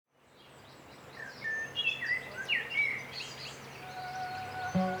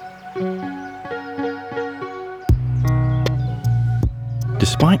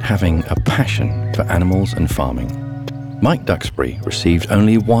Despite having a passion for animals and farming, Mike Duxbury received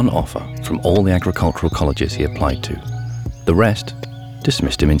only one offer from all the agricultural colleges he applied to. The rest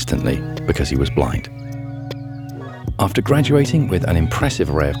dismissed him instantly because he was blind. After graduating with an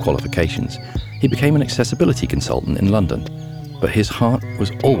impressive array of qualifications, he became an accessibility consultant in London, but his heart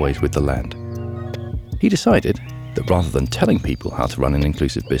was always with the land. He decided that rather than telling people how to run an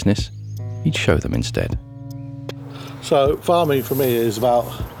inclusive business, he'd show them instead. So farming for me is about,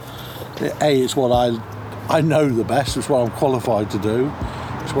 A, it's what I know the best, it's what I'm qualified to do,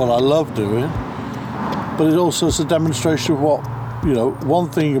 it's what I love doing, but it also is a demonstration of what, one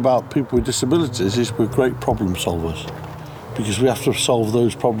thing about people with disabilities is we're great problem solvers, because we have to solve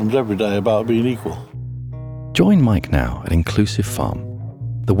those problems every day about being equal. Join Mike now at Inclusive Farm,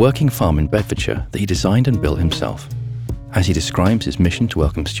 the working farm in Bedfordshire that he designed and built himself. As he describes his mission to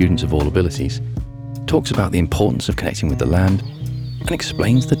welcome students of all abilities, talks about the importance of connecting with the land, and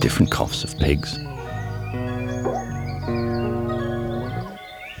explains the different coughs of pigs.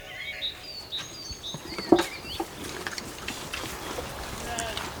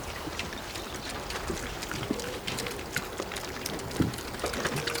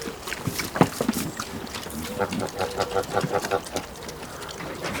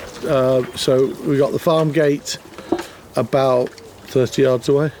 So we got the farm gate about 30 yards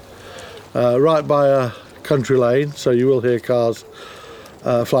away, right by a country lane, so you will hear cars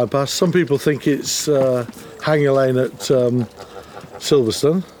flying past. Some people think it's Hanger Lane at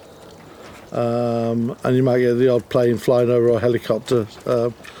Silverstone, and you might get the odd plane flying over or a helicopter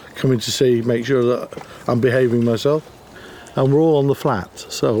coming to make sure that I'm behaving myself. And we're all on the flat,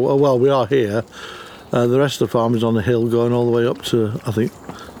 so we are here. The rest of the farm is on a hill going all the way up to, I think,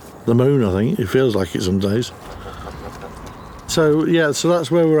 the moon. I think it feels like it some days. So that's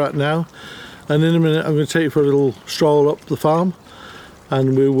where we're at now, and in a minute I'm going to take you for a little stroll up the farm,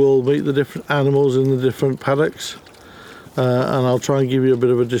 and we will meet the different animals in the different paddocks, and I'll try and give you a bit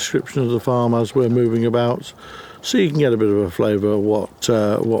of a description of the farm as we're moving about, so you can get a bit of a flavour of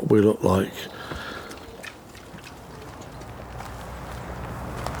what we look like.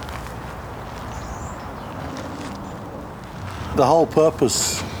 The whole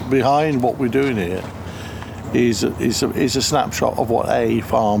purpose behind what we're doing here is a snapshot of what a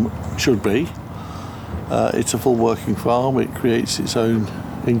farm should be. It's a full working farm. It creates its own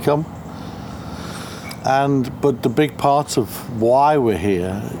income, but the big part of why we're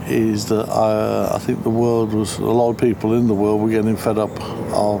here is that I think a lot of people in the world were getting fed up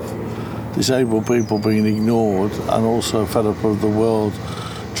of disabled people being ignored, and also fed up of the world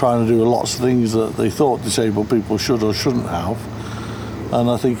trying to do lots of things that they thought disabled people should or shouldn't have. And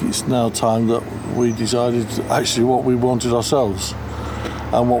I think it's now time that we decided actually what we wanted ourselves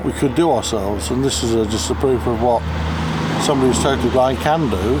and what we could do ourselves. And this is just a proof of what somebody who's totally blind can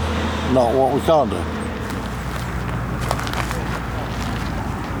do, not what we can't do.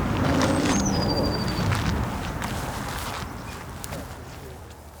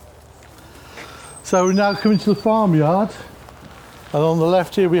 So we're now coming to the farmyard, and on the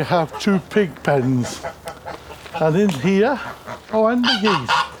left here we have 2 pig pens, and in here, and the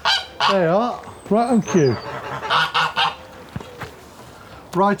geese, they are, right on cue.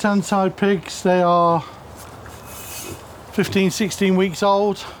 Right hand side pigs, they are 15, 16 weeks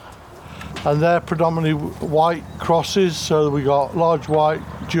old, and they're predominantly white crosses, so we got large white,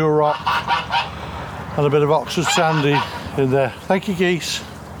 Duroc, and a bit of Oxford Sandy in there. Thank you, geese.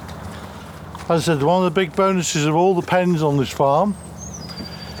 As I said, one of the big bonuses of all the pens on this farm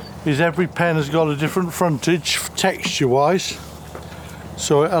is every pen has got a different frontage, texture wise,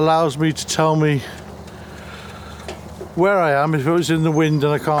 so it allows me to tell me where I am. If it was in the wind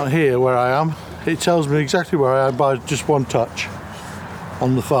and I can't hear where I am, it tells me exactly where I am by just one touch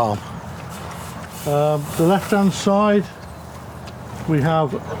on the farm. The left hand side we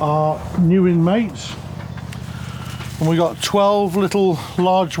have our new inmates, and we got 12 little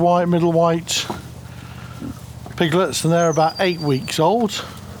large white, middle white piglets, and they're about 8 weeks old.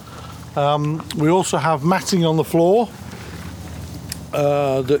 We also have matting on the floor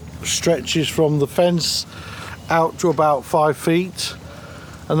that stretches from the fence out to about 5 feet,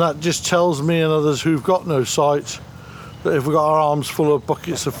 and that just tells me and others who've got no sight that if we've got our arms full of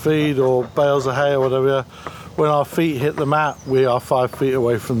buckets of feed or bales of hay or whatever, when our feet hit the mat we are 5 feet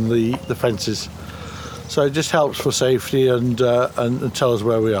away from the fences. So it just helps for safety and tell us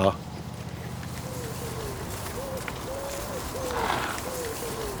where we are.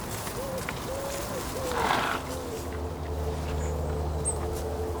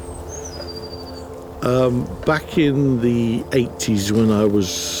 Back in the 80s, when I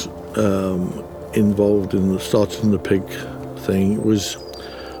was involved in starting the pig thing, it was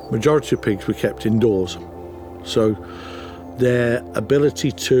majority of pigs were kept indoors. So their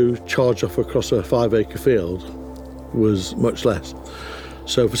ability to charge off across a 5-acre field was much less.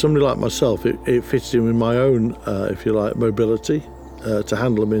 So for somebody like myself, it fits in with my own, if you like, mobility to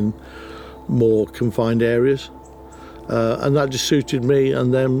handle them in more confined areas. And that just suited me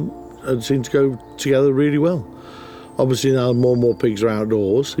and them, and seemed to go together really well. Obviously now more and more pigs are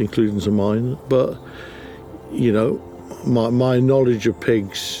outdoors, including some mine, but you know, my knowledge of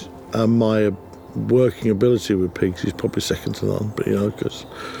pigs and my working ability with pigs is probably second to none, but you know, because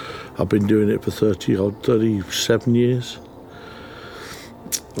I've been doing it for 37 years.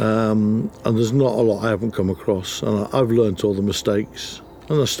 And there's not a lot I haven't come across, and I've learnt all the mistakes,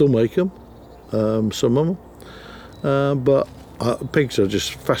 and I still make them, some of them. But pigs are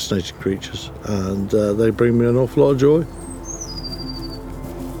just fascinating creatures, and they bring me an awful lot of joy.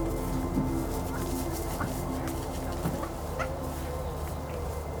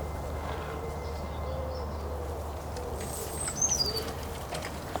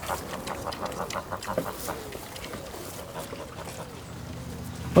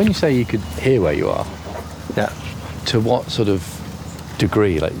 When you say you could hear where you are, Yeah. to what sort of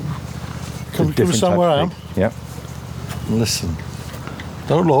degree? Like, Come somewhere I am. Yeah. Listen.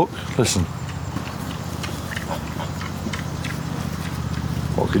 Don't look, listen.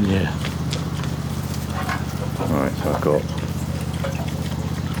 What can you hear? All right, so I've got.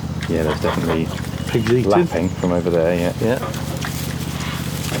 Yeah, there's definitely Pigs eating. lapping from over there. Yeah. Yeah.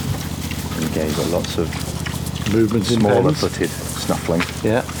 And again, you've got lots of Movements in smaller pens. footed snuffling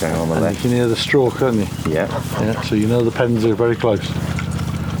Yeah. going on the And left. you can hear the straw, can't you? Yeah. Yeah. So you know the pens are very close.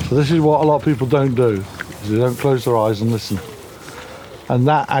 So this is what a lot of people don't do. Is they don't close their eyes and listen. And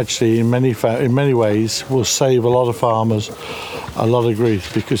that actually, in many ways, will save a lot of farmers a lot of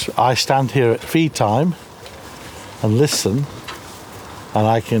grief, because I stand here at feed time and listen, and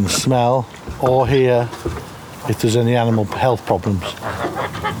I can smell or hear if there's any animal health problems.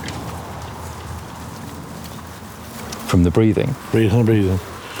 From the breathing. Breathing.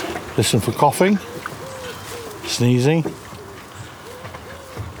 Listen for coughing, sneezing,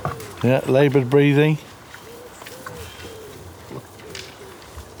 yeah, laboured breathing.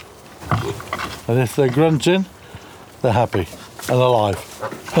 And if they're grunting, they're happy and alive.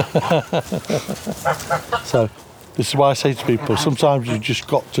 So this is why I say to people, sometimes you just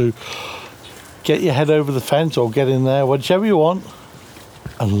got to get your head over the fence or get in there, whichever you want,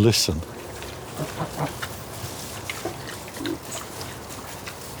 and listen.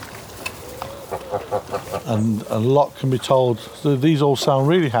 And a lot can be told. So these all sound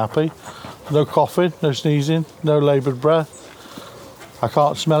really happy. No coughing, no sneezing, no laboured breath. I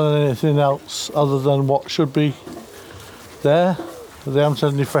can't smell anything else other than what should be there. They haven't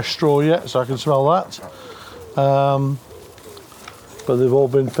had any fresh straw yet, so I can smell that. But they've all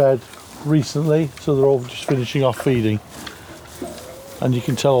been fed recently, so they're all just finishing off feeding. And you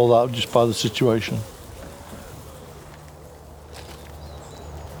can tell all that just by the situation.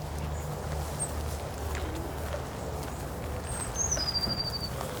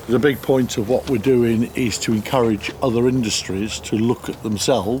 The big point of what we're doing is to encourage other industries to look at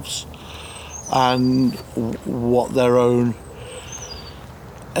themselves and what their own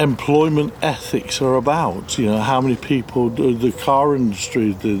employment ethics are about. You know, how many people, the car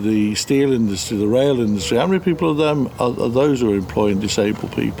industry, the steel industry, the rail industry, how many people of them are those who are employing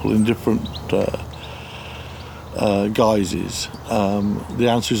disabled people in different guises? The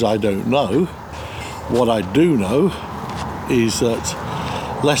answer is I don't know. What I do know is that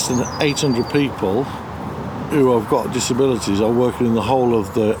less than 800 people who have got disabilities are working in the whole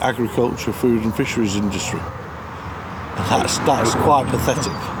of the agriculture, food and fisheries industry. And that's quite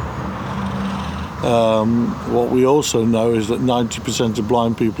pathetic. What we also know is that 90% of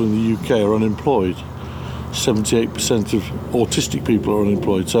blind people in the UK are unemployed. 78% of autistic people are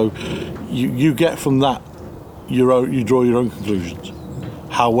unemployed. So you get from that, you draw your own conclusions,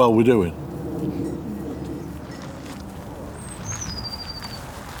 how well we're doing.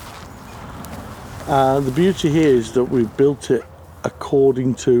 The beauty here is that we've built it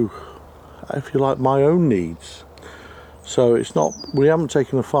according to, if you like, my own needs. So it's not, we haven't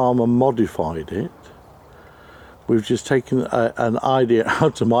taken a farm and modified it. We've just taken an idea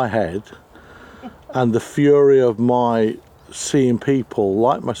out of my head, and the fury of my seeing people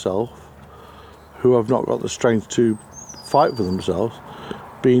like myself who have not got the strength to fight for themselves,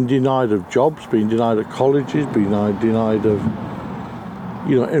 being denied of jobs, being denied of colleges, being denied of,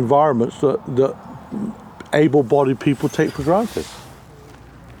 you know, environments that able-bodied people take for granted.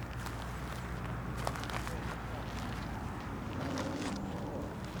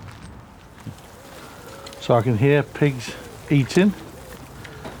 So I can hear pigs eating.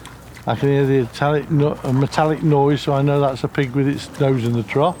 I can hear the metallic noise, so I know that's a pig with its nose in the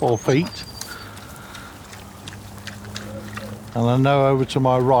trough, or feet. And I know over to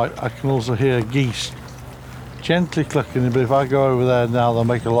my right I can also hear geese gently clucking, but if I go over there now they'll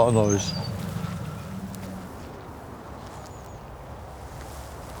make a lot of noise.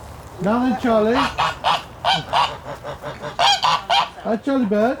 Now then, Charlie. Hi, Charlie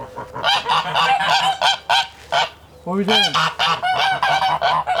Bird. What are we doing?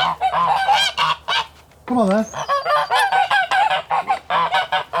 Come on then.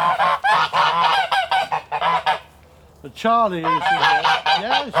 But Charlie is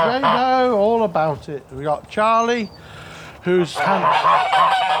yes, they know all about it. We got Charlie, who's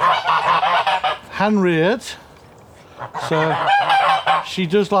hand reared, so she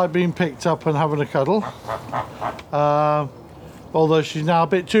does like being picked up and having a cuddle. Although she's now a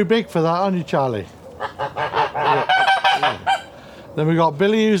bit too big for that, aren't you, Charlie? Yeah. Then we got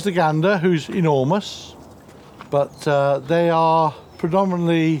Billy, who's the gander, who's enormous, but they are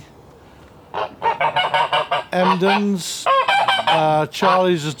predominantly Emdens.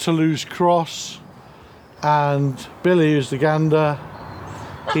 Charlie's a Toulouse cross, and Billy, who's the gander,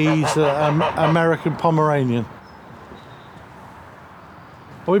 he's an American Pomeranian.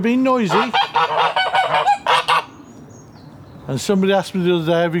 Are we being noisy? And somebody asked me the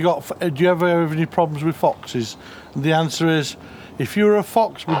other day, do you ever have any problems with foxes? And the answer is, if you were a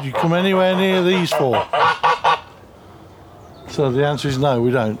fox, would you come anywhere near these four? So the answer is no,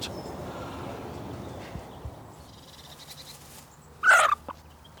 we don't.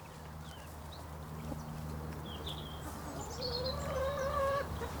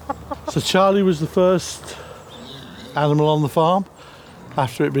 So Charlie was the first animal on the farm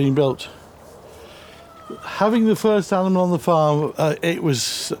after it being built. Having the first animal on the farm, it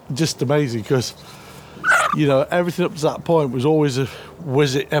was just amazing because, you know, everything up to that point was always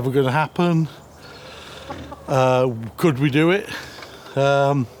was it ever going to happen? Could we do it?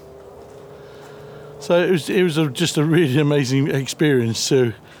 So it was just a really amazing experience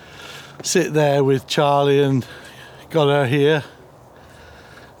to sit there with Charlie and got her here.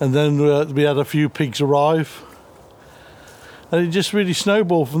 And then we had a few pigs arrive. And it just really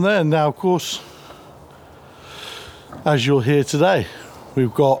snowballed from there. And now, of course, as you'll hear today,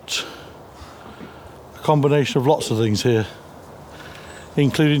 we've got a combination of lots of things here,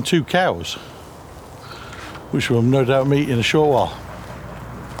 including 2 cows, which we'll no doubt meet in a short while.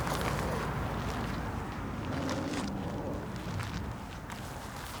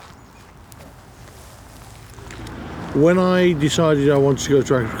 When I decided I wanted to go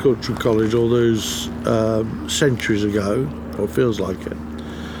to agricultural college all those centuries ago, or it feels like it,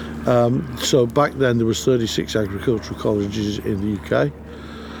 so back then there was 36 agricultural colleges in the UK.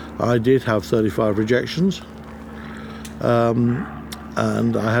 I did have 35 rejections,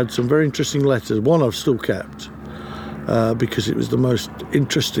 and I had some very interesting letters. One I've still kept because it was the most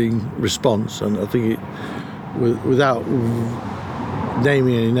interesting response, and I think without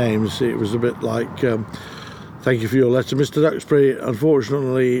naming any names, it was a bit like, thank you for your letter, Mr. Duxbury.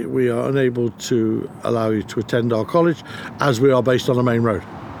 Unfortunately, we are unable to allow you to attend our college as we are based on a main road.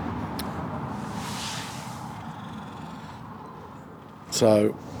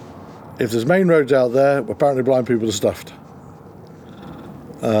 So, if there's main roads out there, apparently blind people are stuffed.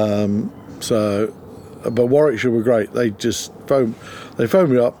 But Warwickshire were great. They just phoned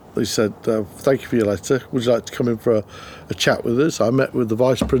me up. They said, thank you for your letter. Would you like to come in for a chat with us? I met with the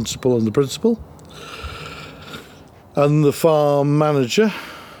vice principal and the principal and the farm manager,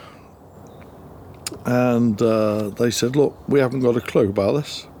 and they said, look, we haven't got a clue about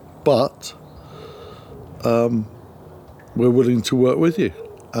this, but we're willing to work with you.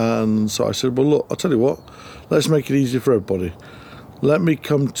 And so I said, well, look, I'll tell you what, let's make it easy for everybody. Let me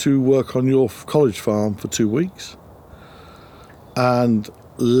come to work on your college farm for 2 weeks and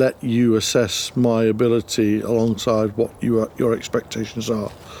let you assess my ability alongside what your expectations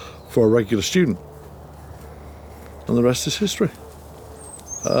are for a regular student. And the rest is history.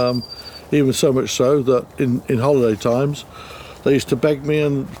 Even so much so that in holiday times, they used to beg me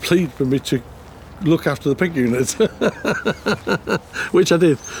and plead for me to look after the pig unit, which I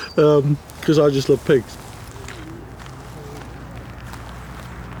did, because I just love pigs.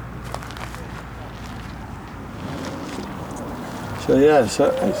 So yeah,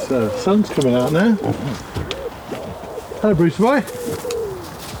 the sun's coming out now. Hello, Bruce boy.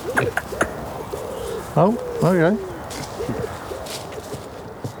 Oh, okay.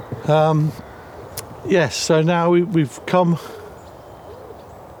 Yes, so now we've come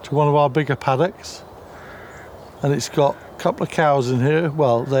to one of our bigger paddocks, and it's got a couple of cows in here.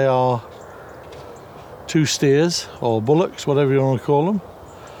 Well, they are 2 steers or bullocks, whatever you want to call them,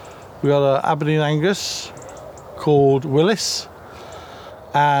 We got an Aberdeen Angus called Willis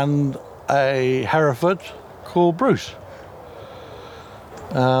and a Hereford called Bruce.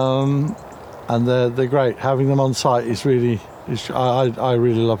 And they're great. Having them on site is I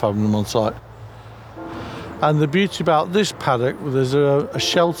really love having them on site. And the beauty about this paddock, there's a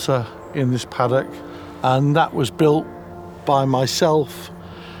shelter in this paddock, and that was built by myself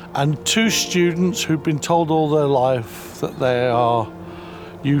and 2 students who've been told all their life that they are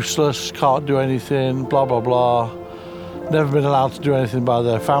useless, can't do anything, blah blah blah, never been allowed to do anything by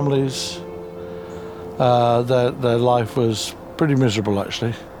their families. Their life was pretty miserable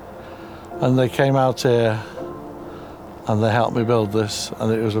actually, and they came out here and they helped me build this,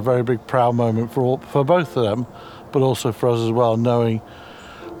 and it was a very big proud moment for both of them, but also for us as well, knowing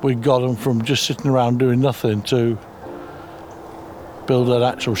we got them from just sitting around doing nothing to build an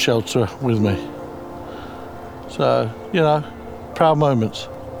actual shelter with me. So, you know, proud moments.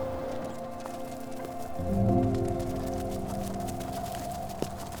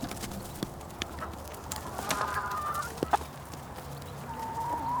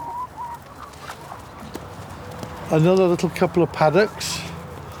 Another little couple of paddocks,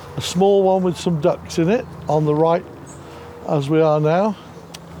 a small one with some ducks in it on the right as we are now.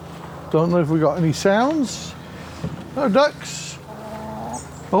 Don't know if we got any sounds. No ducks.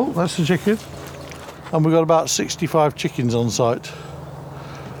 Oh, that's a chicken. And we've got about 65 chickens on site,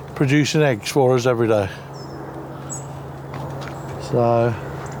 producing eggs for us every day. So,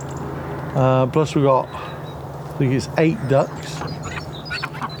 plus we've got, I think it's 8 ducks.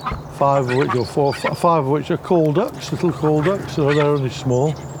 5 of which are call ducks, little call ducks, so they're only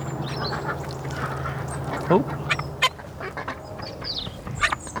small. Oh.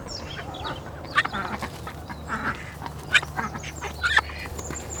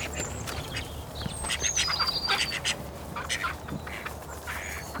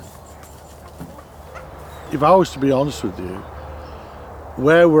 If I was to be honest with you,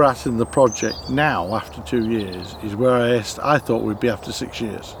 where we're at in the project now, after 2 years, is where I thought we'd be after 6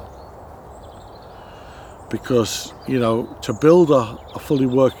 years. Because, you know, to build a fully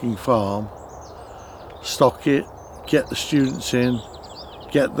working farm, stock it, get the students in,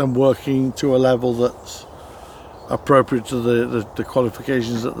 get them working to a level that's appropriate to the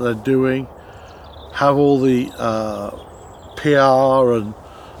qualifications that they're doing, have all the PR and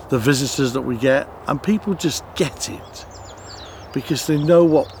the visitors that we get, and people just get it because they know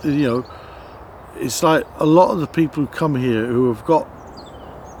what, you know. It's like a lot of the people who come here who have got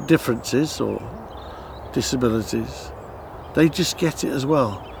differences or disabilities, they just get it as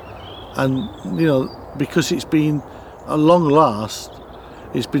well. And, you know, because it's been a long last,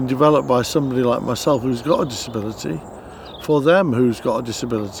 it's been developed by somebody like myself who's got a disability, for them who's got a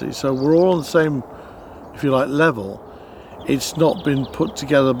disability. So we're all on the same, if you like, level. It's not been put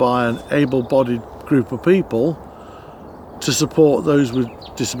together by an able-bodied group of people to support those with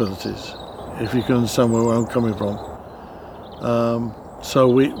disabilities, if you can understand where I'm coming from. So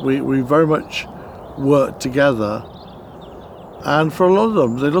we very much work together, and for a lot of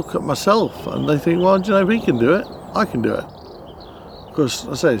them, they look at myself and they think, well, do you know, if he can do it, I can do it. Because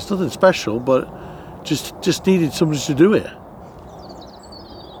I say it's nothing special, but just needed somebody to do it.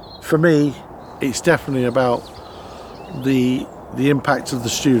 For me, it's definitely about the impact of the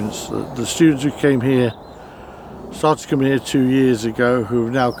students. The students who came here, started coming here 2 years ago, who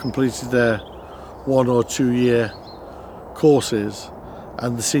have now completed their 1 or 2 year courses,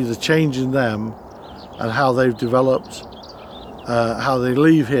 and to see the change in them and how they've developed, how they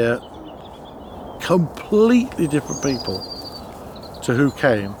leave here completely different people to who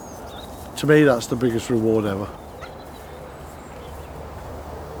came. To me, that's the biggest reward ever.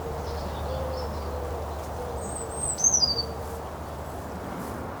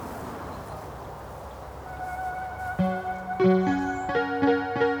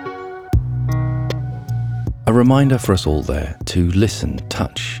 A reminder for us all there to listen,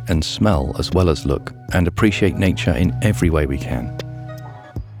 touch and smell as well as look, and appreciate nature in every way we can.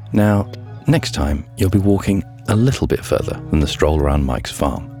 Now, next time you'll be walking a little bit further than the stroll around Mike's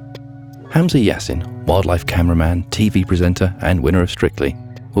farm. Hamza Yassin, wildlife cameraman, TV presenter and winner of Strictly,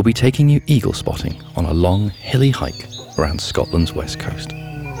 will be taking you eagle spotting on a long, hilly hike around Scotland's west coast.